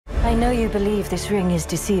I know you believe this ring is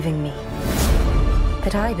deceiving me,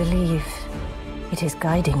 but I believe it is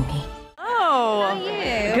guiding me. Oh, How are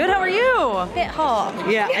you? good. How are you? A bit hot.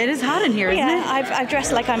 Yeah, it is hot in here, isn't Yeah, it? I've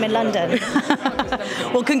dressed like I'm in London.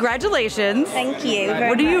 Well, congratulations. Thank you very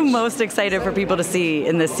What are you much. most excited for people to see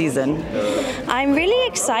in this season? I'm really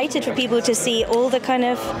excited for people to see all the kind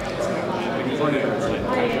of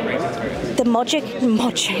the magic and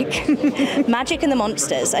the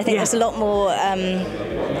monsters. I think there's a lot more.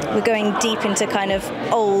 We're going deep into kind of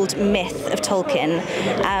old myth of Tolkien,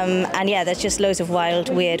 and yeah, there's just loads of wild,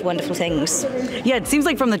 weird, wonderful things. Yeah, it seems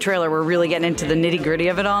like from the trailer we're really getting into the nitty-gritty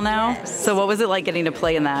of it all now. Yes. So what was it like getting to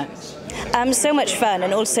play in that? So much fun,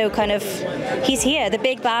 and also kind of, he's here, the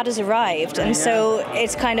big bad has arrived, and so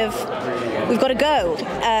it's kind of, we've got to go.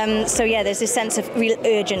 So yeah, there's this sense of real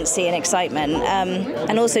urgency and excitement,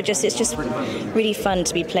 and also just, it's just really fun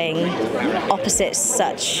to be playing opposite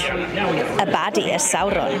such a baddie as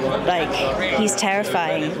Sauron. Like, he's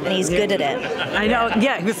terrifying, and he's good at it. I know,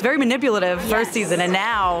 yeah, he was very manipulative first season, and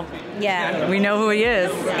now we know who he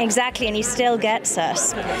is. Exactly, and he still gets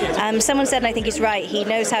us. Someone said, and I think he's right, he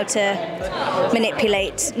knows how to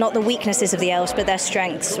manipulate not the weaknesses of the elves, but their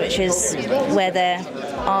strengths, which is where their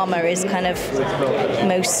armor is kind of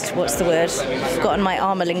most, what's the word? I've forgotten my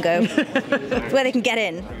armor lingo. Where they can get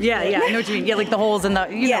in. Yeah, I know what you mean. Yeah, like the holes in the,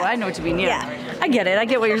 you know, I know what you mean, yeah. I get it, I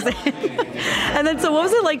get what you're saying. And then, so what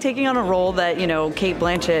was it like taking on a role that, you know, Cate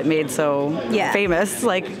Blanchett made so famous?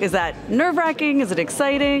 Like, is that nerve-wracking? Is it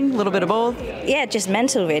exciting? A little bit of both? Yeah, just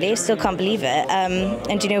mental, really. Still can't believe it.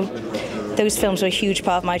 And, you know, those films were a huge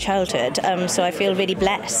part of my childhood, so I feel really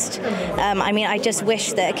blessed. I mean, I just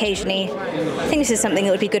wish that occasionally, I think this is something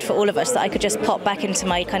that would be good for all of us, that I could just pop back into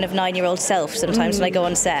my kind of 9-year-old self sometimes when I go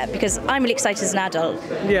on set, because I'm really excited as an adult,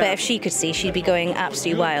 but if she could see, she'd be going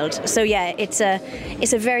absolutely wild. So yeah, it's a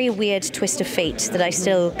very weird twist of fate that I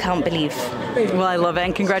still can't believe. Well, I love it,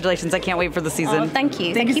 and congratulations. I can't wait for the season. Oh, thank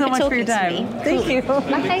you. Thank you so for much for talking your time. to me. Thank you.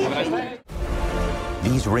 Bye.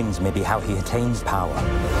 These rings may be how he attains power.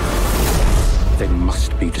 They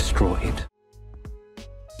must be destroyed.